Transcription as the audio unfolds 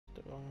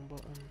Wrong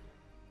button.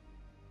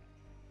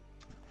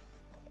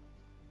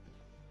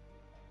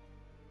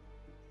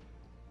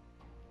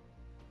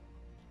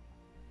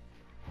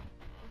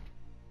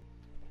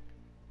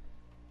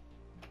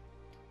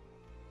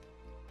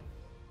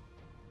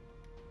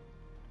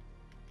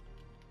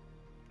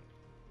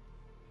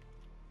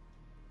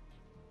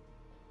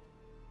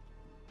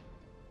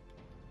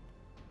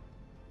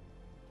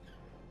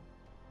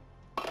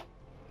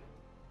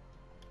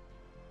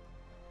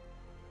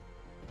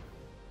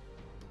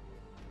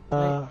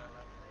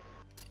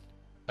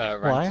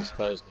 Ranked Why? is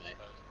closed, mate.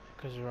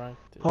 Because you're right.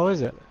 Oh,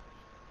 is it?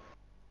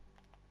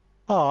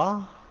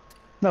 Oh,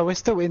 no, we're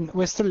still in.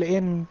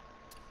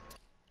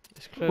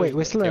 It's closed. Wait, we're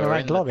mate. still in Yeah, a we're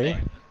ranked in the lobby.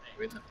 thing.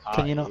 We're in the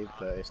party, Can you not?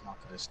 but it's not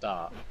going to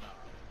start.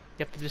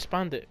 You have to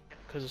disband it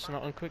because it's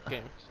not on quick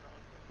game.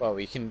 Well,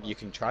 you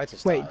can try to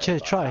start. Wait, it,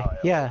 just but I try. doubt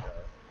it'll Yeah,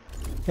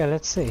 go. yeah.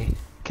 Let's see.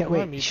 Okay, Come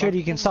on, me wait. Surely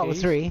you back can in, start with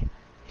guys. 3.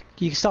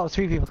 You can start with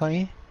 3 people, can't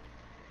you?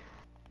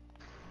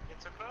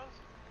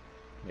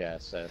 Yeah,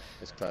 so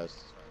it's closed.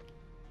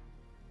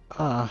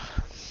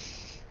 Ah.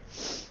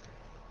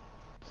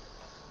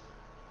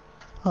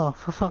 Oh,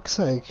 for fuck's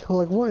sake!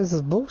 Like, what is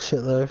this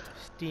bullshit though?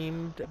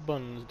 Steamed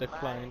buns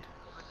declined.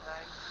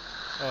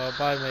 Oh,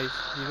 bye, mate.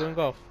 You going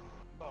off?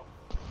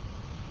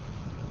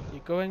 You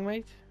going,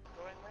 mate?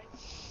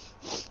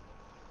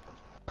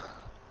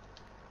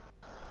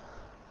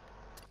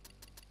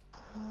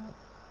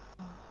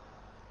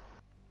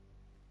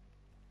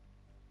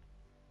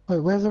 Wait,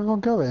 where's everyone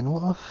going?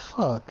 What the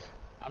fuck?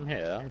 I'm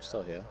here. I'm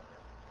still here. What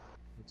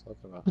are you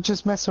talking about? We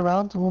just mess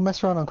around. We'll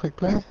mess around on quick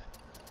play.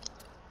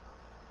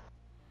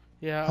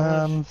 Yeah,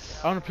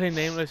 I wanna play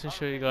Nameless and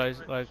show you guys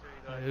like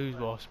who's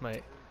boss,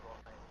 mate.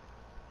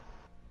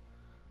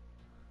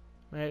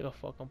 Make a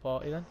fucking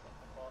party then.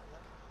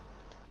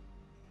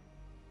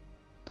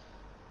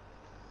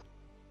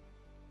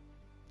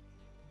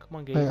 Come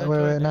on, Wait, geezer, wait,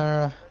 join wait, in.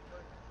 no,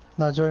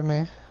 no, join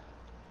me.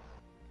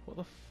 What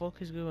the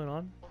fuck is going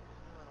on?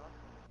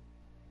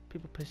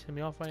 People pissing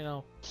me off right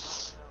now.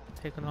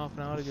 Taking half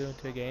an hour to go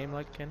into a game,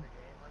 like Ken.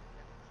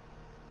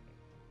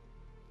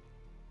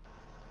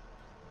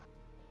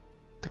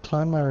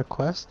 Decline my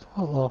request?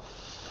 What the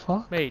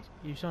fuck? Mate,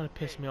 you're starting to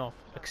piss me off.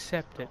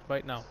 Accept it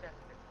right now.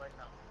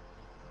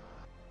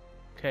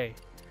 Okay.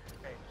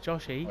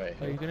 Joshy, Wait,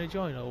 are you gonna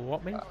join or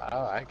what, mate?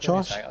 Alright,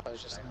 Josh? I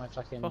was just on my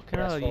fucking Fucking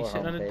hell, you PS4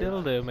 sitting on a homepage.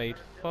 dildo, mate.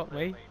 Fuck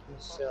me.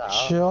 Chill out.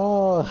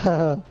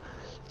 Sure,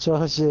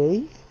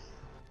 Joshy.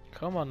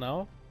 Come on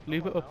now.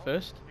 Lube it up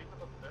first.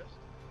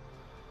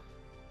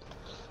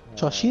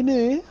 Joshy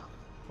knew.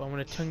 But I'm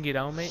gonna tongue you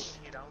down, mate.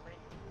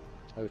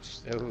 Oh,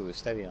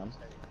 steady on.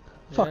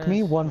 Fuck me,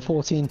 Yes.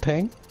 114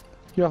 ping.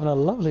 You're having a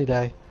lovely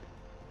day.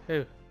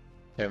 Who?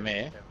 Who,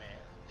 me?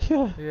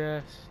 Yeah.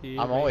 Yes, you.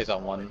 I'm mate. always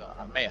on one.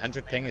 Mate,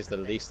 100 ping is the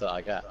least that I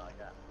get.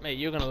 Mate,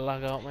 you're gonna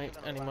lag out, mate.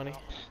 Any money?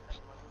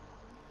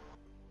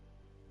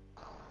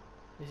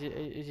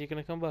 Is he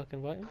gonna come back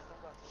and invite him?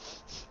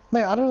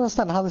 Mate, I don't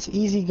understand how this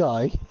easy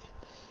guy,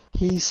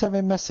 he sent me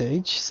a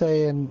message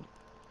saying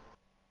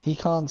he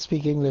can't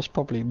speak English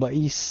properly, but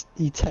he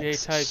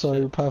texts types so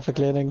it.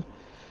 perfectly. And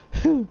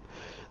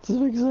does it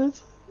make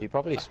sense? He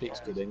probably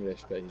speaks good English,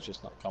 but he's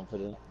just not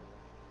confident.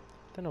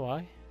 Don't know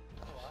why.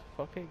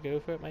 Fuck it, go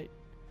for it, mate.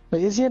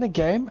 Wait, is he in a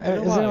game? You know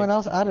Has why? anyone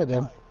else added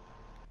him?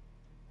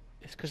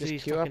 It's because Just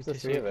he's queue up fucking the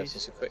 3 of us. Tsuki's.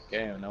 It's a quick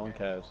game. No one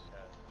cares.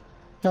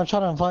 Yeah, I'm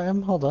trying to invite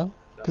him. Hold on,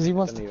 because he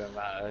wants Doesn't to. even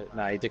matter.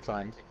 Nah, he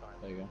declined.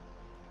 There you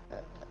go.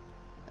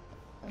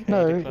 Okay,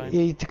 No, decline.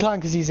 he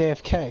declined because he's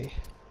AFK.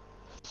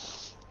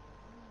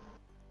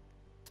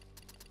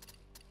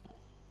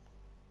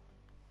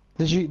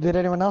 Did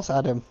anyone else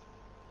add him?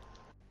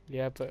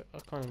 Yeah, but I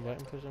can't invite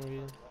him for some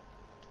reason.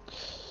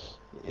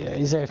 Yeah,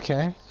 he's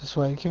AFK. Just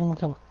wait. Give him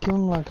like a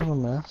couple of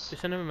minutes.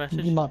 Just send him a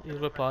message. You might- He'll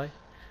reply.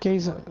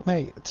 Gaze,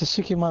 mate,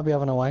 Tsuki might be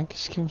having a wank.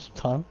 Just give him some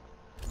time.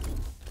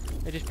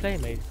 Hey, just play,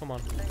 mate. Come on.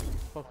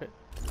 Fuck it.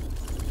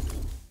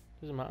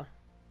 Doesn't matter.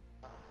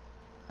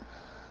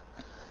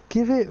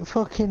 Give it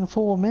fucking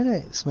 4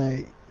 minutes,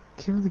 mate.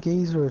 Give the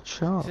geezer a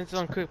chance. Since it's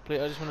on quick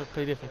play, I just want to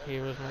play different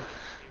heroes,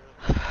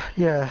 mate.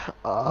 Yeah,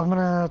 I'm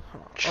gonna I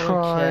don't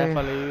care if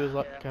I try. lose,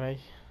 like, can I?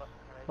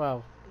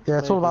 Wow. Yeah,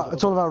 it's all maybe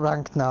about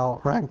ranked now.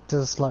 Ranked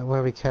is like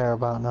where we care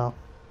about now.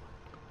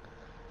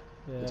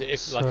 Yeah.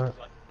 If like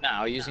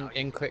now using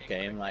in quick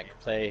game, like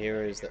play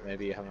heroes that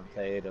maybe you haven't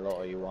played a lot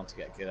or you want to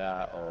get good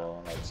at, or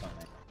like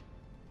something.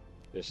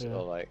 Just Yeah.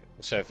 or like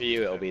so for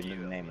you it'll be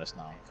nameless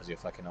now because you're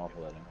fucking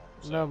awful at him.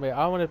 So. No, mate,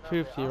 I want to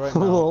prove to you right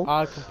now. Lol.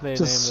 I can play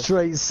Just Nameless.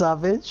 straight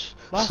savage.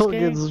 Last Fucking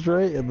game-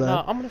 straight in there.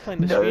 No, I'm gonna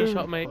find the No.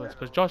 screenshot, mate.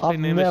 Because Josh I've played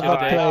Nameless the never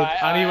other day, played-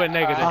 and he went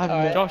negative.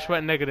 I've Josh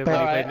went negative when he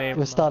Alright, played We're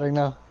Nameless. starting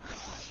now.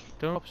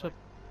 Don't pop up.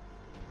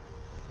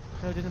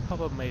 No, it didn't pop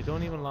up, mate.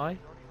 Don't even lie.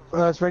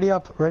 It's ready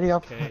up, ready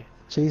up. Okay.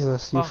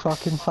 Jesus, you Fuck's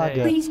fucking sake.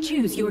 faggot. Please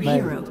choose your Mate.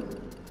 hero.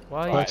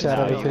 Why? Right, Right, Chad,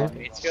 now, over you here. want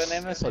me to go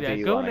nameless or Yeah, do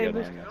you go want to go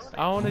Nameless. nameless?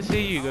 I want to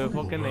see you go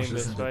fucking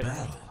Nameless, right?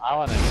 I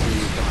want to see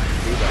you try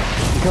and do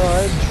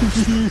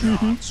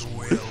that.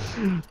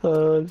 God.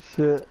 Oh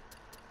shit.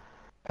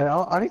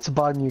 I need to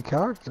buy new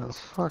characters.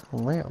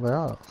 Fucking wait they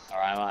are.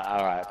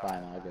 Alright,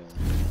 fine, I'll go.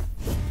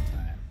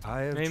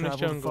 I have Name is traveled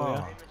Jungle,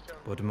 far,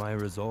 but my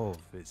resolve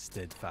is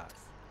steadfast.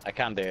 I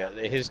can do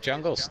it. His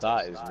jungle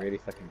start is really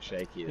fucking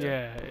shaky though.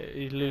 Yeah,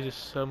 he loses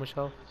so much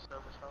health. You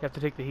have to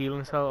take the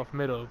healing cell off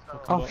middle.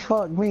 Oh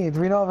fuck me,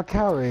 do we not have a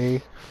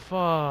carry?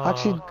 Fuck.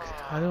 Actually-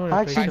 I don't want to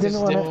actually Practice didn't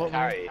a wanna- different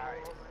carry.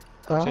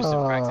 Just to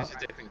Ah. practice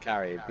a different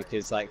carry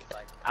because like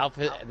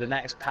Alpha, the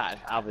next patch,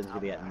 Alvin's gonna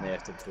get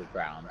nerfed into the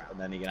ground, and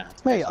then you're gonna have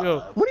to. Mate, pick Yo.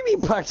 up. what do you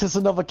mean practice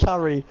another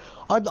carry?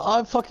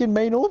 I fucking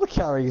main all the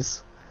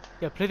carries.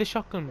 Yeah, play the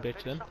shotgun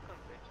bitch then.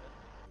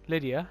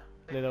 Lydia,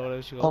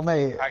 whatever she Oh called.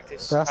 mate,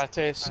 Practice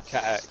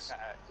Cat X.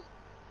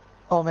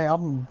 oh mate,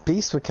 I'm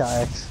beast with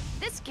Cat X.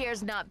 This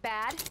gear's not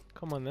bad.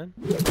 Come on then.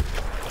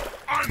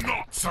 I'm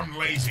not some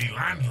lazy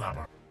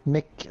landlubber.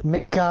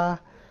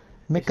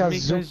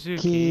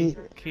 Mikazuki,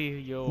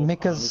 Kiyo.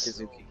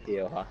 Mikazuki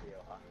Kyoha.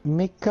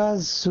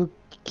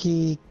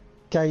 Mikazuki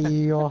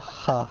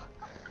Kayoha.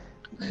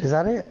 Is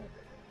that it?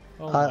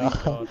 Oh my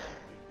god.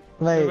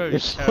 Mate, They're very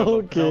it's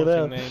terrible fucking hell.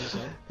 pronouncing names,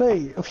 man.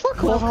 Mate,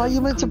 fuck off, how are you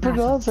meant to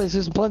pronounce it? It's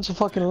just a bunch of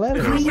fucking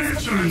letters.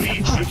 Eventually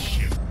needs this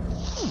ship.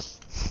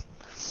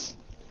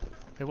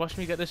 Hey, watch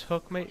me get this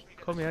hook, mate.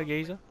 Call me a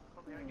geezer.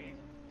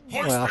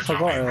 Well, I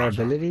forgot her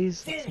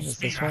abilities. I think Full it's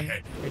speed this one.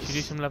 ahead. Hey, should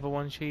do some level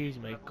 1 cheese,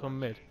 mate. Come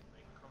mid.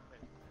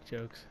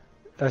 Jokes.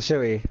 Oh, should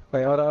we?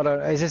 Wait, hold on.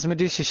 Is this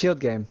Medusa Shield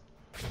game?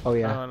 Oh,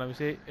 yeah. Oh, let me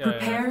see. Yeah,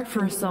 Prepare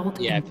for assault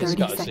Yeah, in if it's 30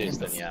 got a seconds.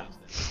 suit, then yeah.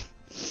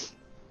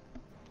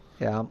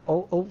 Yeah.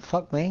 Oh,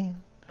 fuck me.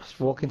 Just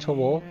walk into a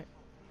wall.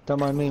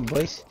 Don't mind me,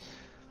 boys.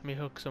 Let me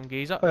hook some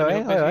geezer.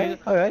 Alright,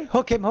 alright.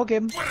 Hook him. What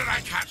did I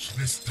catch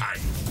this time?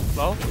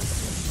 Lol.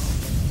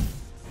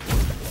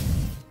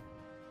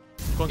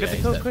 Go on, get Yeah, the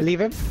he's kill dead. quick.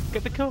 Leave him.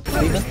 Get the kill.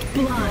 Leave him.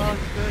 Blood.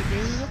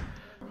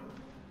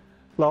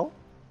 Lol.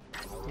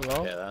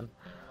 Lol. Yeah, then.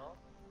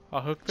 I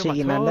hooked him.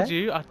 Cheeky I man told there.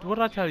 you. What did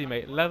I tell you,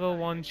 mate? Level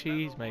 1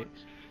 cheese, mate.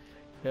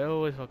 They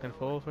always fucking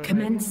fall for it.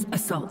 Mate. Commence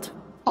assault.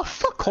 Oh,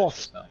 fuck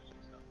off.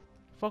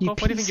 Fuck You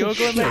off. Where do you think piece you're of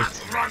going, shit.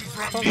 mate? Run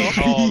from Fuck me. off.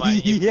 Oh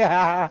man, you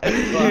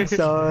Yeah.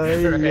 So,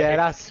 yeah,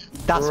 that's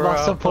my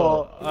Bro,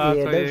 support. that's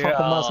Yeah, what don't you- fuck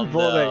with my Oh,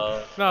 support, mate.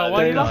 no. No,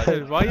 why are you Don't-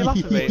 laughing? Why are you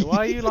laughing, mate? Why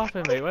are you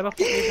laughing, mate? Where the fuck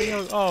do you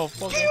think? Oh,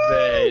 fuck off.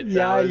 Mate, that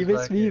Yeah, was you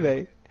missed me, fucking-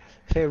 mate.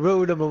 Okay,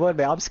 rule number 1,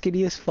 mate. I'm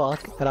skinny as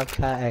fuck, and I'm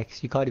Cat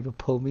X. You can't even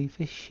pull me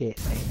for shit,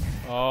 mate.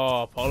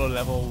 Oh, Apollo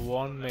level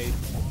 1, mate.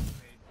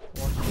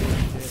 Watch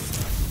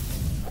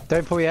this shit.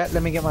 Don't pull yet.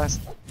 Let me get my.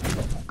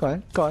 Go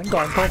on. Pull.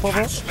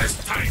 Catch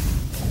this time.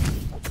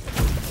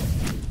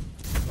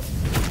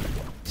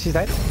 She's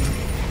dead.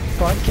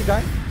 Go on, keep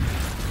going.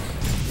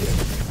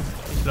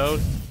 Slow.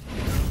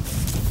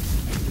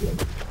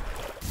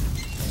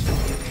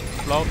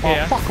 Slow, Oh,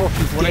 KS. fuck off,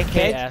 you What a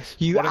dickhead. KS.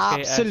 You What a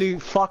KS.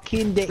 absolute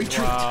fucking dick.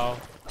 Wow.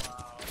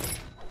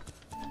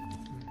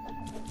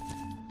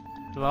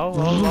 Low.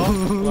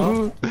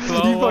 Slow,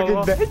 You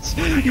low. fucking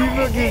bitch. You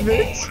fucking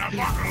bitch. And a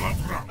bottle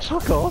of rum.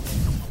 Fuck off.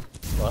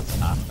 What's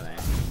happening?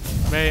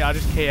 Mate, I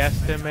just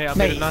KS'd him, mate. I made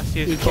Mate, the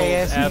nastiest you goal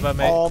KS me? ever,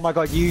 mate. Oh my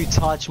god, you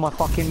touched my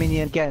fucking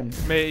minion again.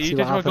 Mate, See you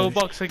what did my goal happens.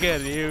 box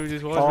again. You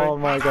just was Oh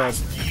right. my god.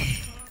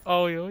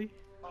 Oh.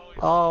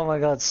 Oh my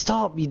god,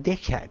 stop, you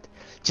dickhead.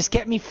 Just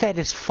get me fed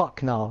as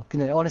fuck now. You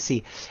know,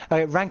 honestly.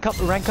 Alright, rank up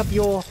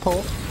your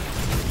pull.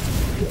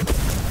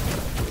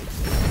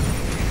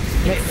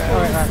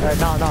 Alright,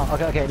 no,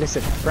 okay,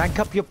 listen. Rank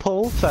up your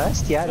pull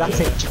first, yeah, that's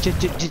it.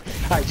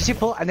 Alright, just your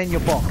pull and then your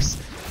box.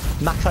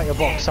 Max out your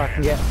box so I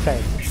can get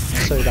fed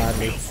so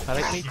badly. I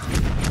like me.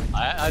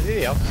 I do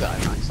the opposite. I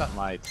max up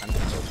my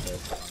tentacles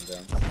first.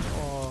 And,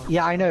 Oh.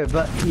 Yeah, I know,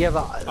 but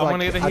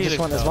wanna get the I just helix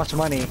want as though. much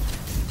money.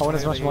 I want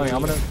as much money.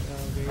 I'm gonna.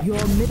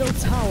 Your middle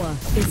tower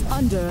is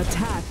under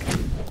attack.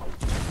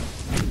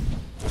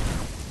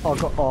 Oh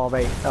god, oh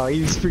mate, oh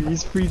he's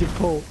free to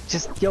pull.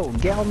 Just get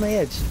on the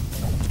edge.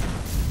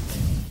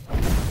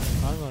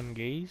 Hang on,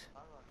 geez.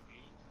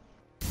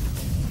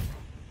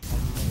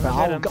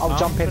 Right, I'll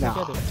jump in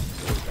now.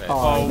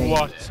 Oh, mate.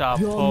 what's up,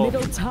 Your Paul?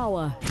 middle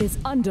tower is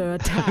under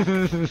attack.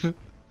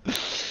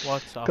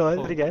 What's up, Go on,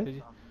 Paul? there you go.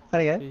 Did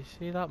There you you go.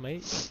 see that,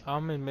 mate?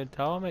 I'm in mid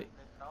tower, mate.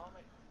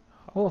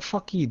 What the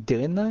fuck are you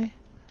doing though?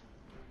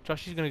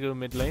 Josh is gonna go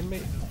mid lane,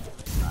 mate.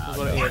 That's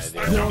what no it is.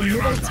 idea. Your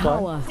middle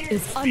tower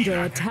is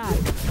under attack.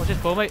 Watch this,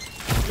 Paul, mate.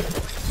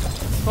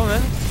 Go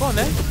on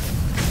then.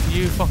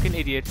 You fucking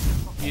idiot.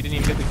 You didn't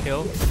even get the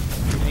kill.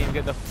 You didn't even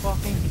get the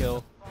fucking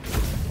kill.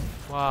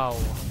 Wow.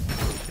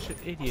 Such an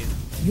idiot.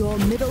 Your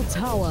middle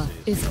tower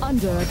is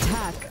under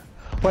attack.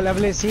 What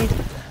level is he?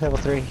 Level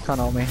 3, he can't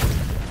help me.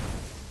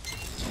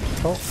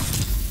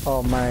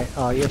 Oh my,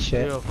 oh yeah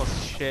shit. You're a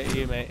fucking shit,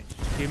 you, mate.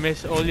 You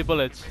missed all your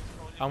bullets.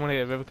 I'm gonna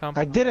get river camp.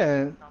 I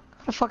didn't.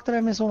 How the fuck did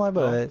I miss all my No,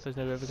 bullets? there's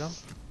no river camp.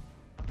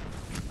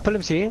 Pull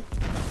him to you.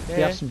 Yeah,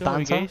 You have some don't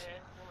worry, banter?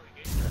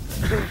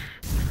 guys.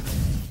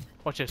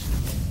 Watch this.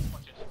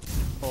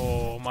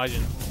 Oh,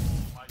 imagine.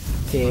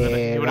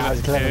 Yeah, that was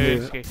a clever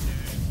move.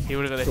 He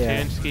would have got the Yeah.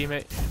 turn ski,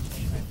 mate.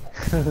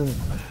 I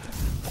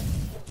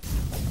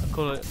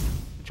call it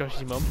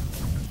Josh's mum.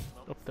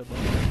 Up the bum.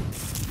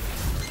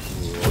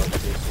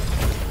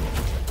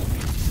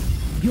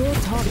 Your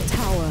top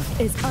tower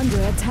is under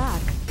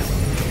attack.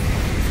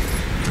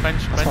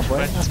 Quench, That's quench, my boy,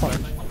 quench, that's my-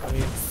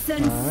 quench.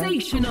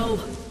 Sensational.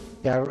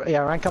 Yeah,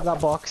 rank up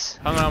that box.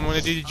 Hang on, I'm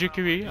gonna do the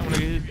Jukiri. I'm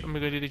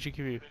gonna do the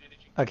Jukiri.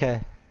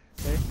 Okay.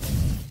 Okay.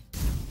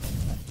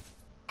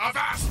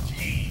 Avast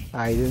ye!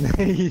 I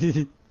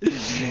didn't.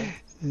 This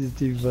is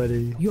too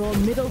funny. Your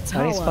middle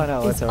I need to find out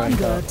tower what's is a rank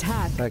under up.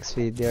 attack. Attack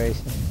speed,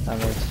 duration,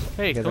 damage.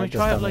 Hey, Because can we that just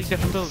try out like damage.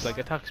 different builds, like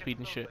attack speed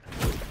and shit?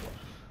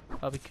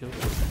 That'd be cool.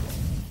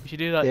 We should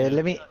do that. Yeah,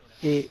 let me.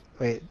 Wait,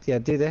 yeah,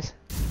 do this.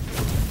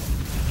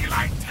 You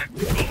like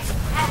tentacles?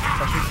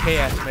 Watch me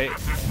KS, mate.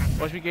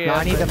 Watch me KS. No,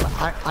 I need mate. them.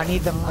 I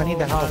need them. I need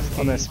the Oh, health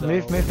on this.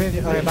 monkeys, Move.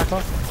 Okay, back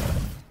off.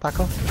 Back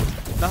off.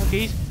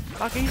 Monkeys.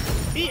 Monkeys.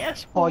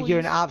 Yes. Oh, you're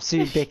an boys.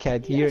 absolute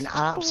dickhead. You're an Yes,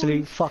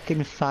 absolute boys.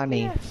 fucking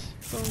fanny. Yes,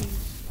 boys.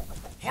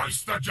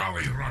 Hoist the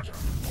Jolly Roger.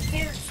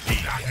 Full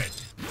speed ahead.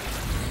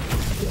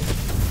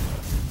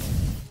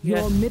 Your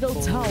Yes, middle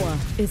boys. tower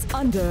is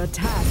under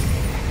attack.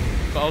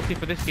 Got ulti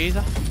for this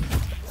geezer.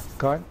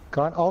 Go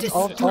on. Alt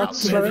Destructive.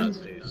 slow.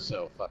 It's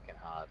so fucking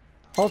hard.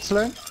 Alt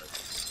slow.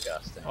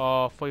 Disgusting.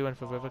 Oh, I thought you went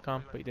for River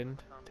Camp, but you didn't.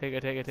 Take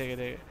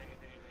it.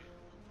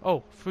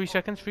 Oh, 3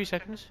 seconds. Get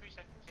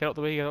out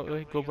the way,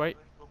 go right.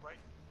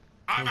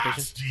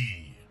 Avast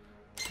ye!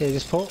 Yeah,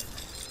 just pull.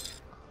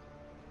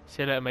 See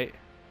you later, mate.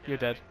 You're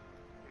dead.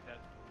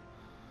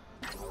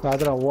 I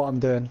don't know what I'm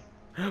doing.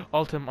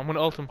 Ult him. I'm gonna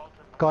ult him.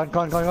 Go on.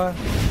 I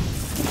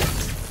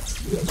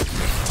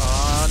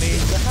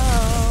need the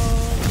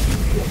help.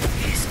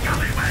 These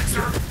scallywags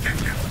are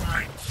getting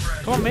right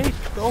thread. Come on, mate.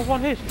 Go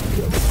one hit.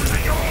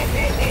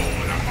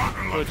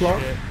 Good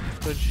Flop.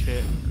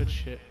 shit. Good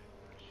shit.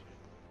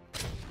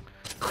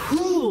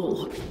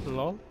 Cool.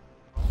 Lol.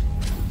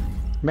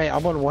 Mate,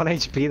 I'm on 1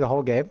 HP the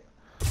whole game.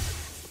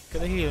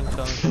 Get the healing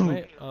challenge,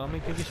 mate. Oh, let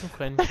me give you some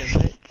quenching,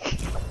 mate.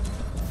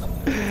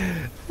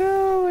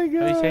 Oh my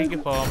Let me take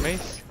it for me.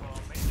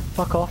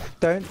 Fuck off,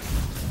 don't.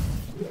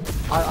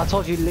 I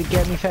told you,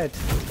 get me fed.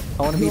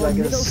 I want to be Your like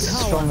middle as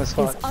strong tower as is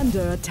fuck.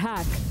 under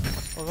attack.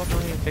 Oh god, no,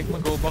 you take my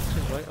gold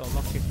boxes, right? I'll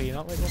knock your clean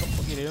out, mate. What the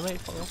fuck you doing,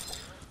 mate? Fuck off.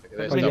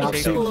 There's Oh, you no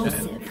absolute-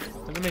 shit.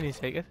 Let the minions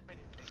take it.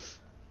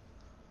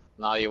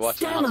 Now you're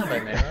watching us play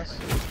Nameless.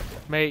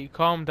 Mate,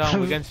 calm down.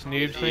 We're against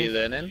noobs, Are you mate.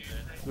 learning?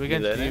 We're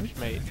against learning? noobs,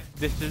 mate.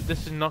 This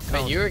is not Mate,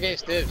 count. you were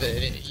against Dibs.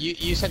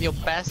 You said your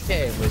best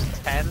game was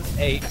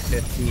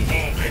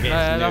 10-8-15 against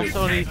That's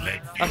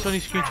Noob. only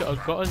screenshot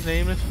I've got his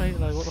nameless, mate.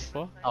 Like, what the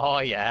fuck? Oh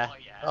yeah.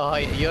 Oh,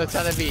 you're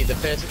telling me the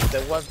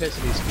one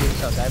person who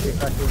screenshots every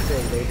fucking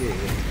thing they do,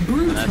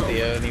 and that's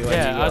the only one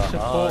Yeah, you I got.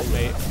 support, oh,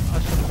 mate. I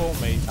support,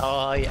 mate.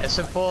 Oh yeah,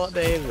 support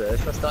Nameless.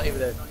 That's not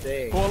even a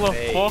thing. What the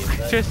mate. fuck?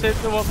 That's- Just said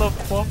the what the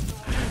fuck?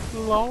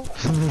 Lol.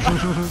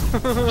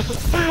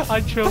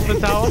 I trolled the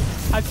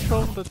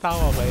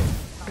tower, mate.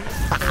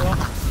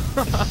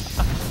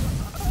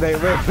 Mate,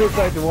 we're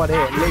both one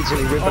hit.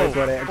 Literally, we're both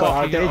one hit. Go on, I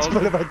fucking dare you. hell.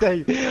 Pull him, I dare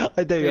you.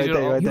 I dare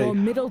you. Your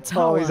middle Oh,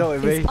 tower he's not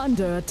with is me.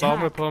 under So I'm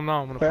gonna attack. pull him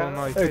now.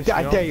 He's pissed me I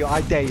off. dare you.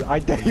 I dare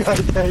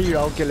you.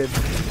 I'll kill him.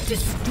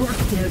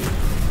 Destructive.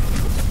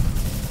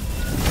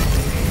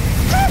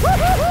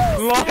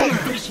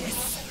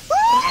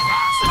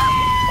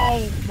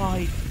 Oh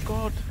my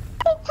god.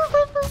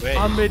 Wait,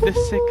 I made the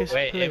sickest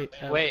wait, play.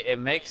 wait, it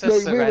makes Mate,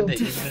 us we're surrender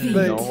on- even in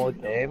mate. a normal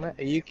game?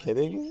 Are you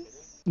kidding me?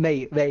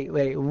 Mate.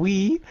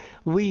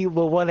 We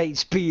were 1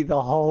 HP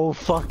the whole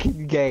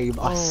fucking game.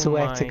 I Oh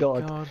swear to my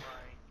God.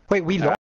 Wait, we lost.